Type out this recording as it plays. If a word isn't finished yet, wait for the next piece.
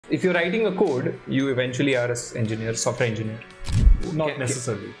if you're writing a code, you eventually are an engineer, software engineer. Not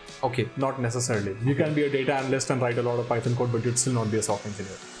necessarily. Okay. Not necessarily. You can be a data analyst and write a lot of Python code, but you'd still not be a software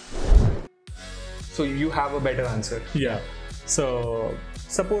engineer. So you have a better answer. Yeah. So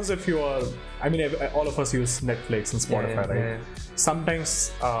suppose if you are, I mean, all of us use Netflix and Spotify, right? Yeah.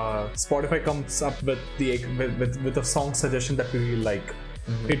 Sometimes Spotify comes up with with a song suggestion that we really like.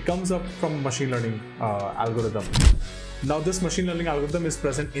 It comes up from machine learning algorithm. Now this machine learning algorithm is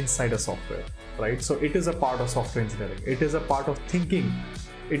present inside a software, right? So it is a part of software engineering. It is a part of thinking.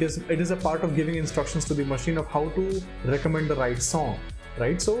 It is a part of giving instructions to the machine of how to recommend the right song,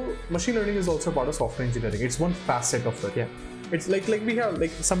 right? So machine learning is also part of software engineering. It's one facet of it. Yeah. It's like we have,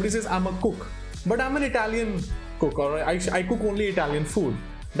 like somebody says, I'm a cook, but I'm an Italian cook, or I cook only Italian food.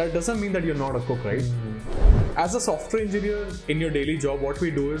 That doesn't mean that you're not a cook, right? As a software engineer in your daily job, what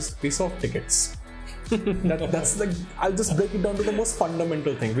we do is we solve tickets. That's like, I'll just break it down to the most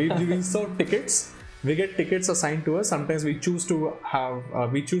fundamental thing. We solve tickets. We get tickets assigned to us. Sometimes we choose to have,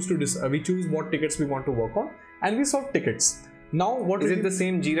 we choose what tickets we want to work on, and we solve tickets. Now, what is it the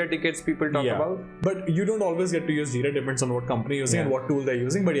same Jira tickets people talk about? But you don't always get to use Jira. Depends on what company you're using and what tool they're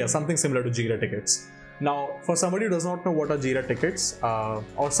using. But yeah, something similar to Jira tickets. Now, for somebody who does not know what are Jira tickets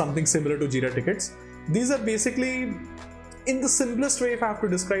or something similar to Jira tickets, these are basically, in the simplest way if I have to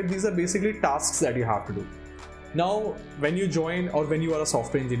describe, these are basically tasks that you have to do. Now, when you join or when you are a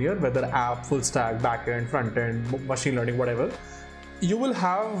software engineer, whether app, full stack, backend, front end, machine learning, whatever,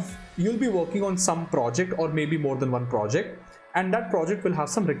 you'll be working on some project or maybe more than one project, and that project will have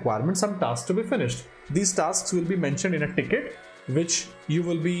some requirements, some tasks to be finished. These tasks will be mentioned in a ticket, which you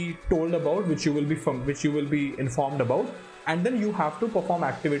will be told about, which you will be informed about, and then you have to perform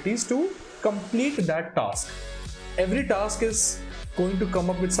activities to complete that task. Every task is going to come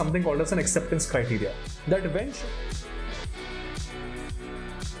up with something called as an acceptance criteria, that when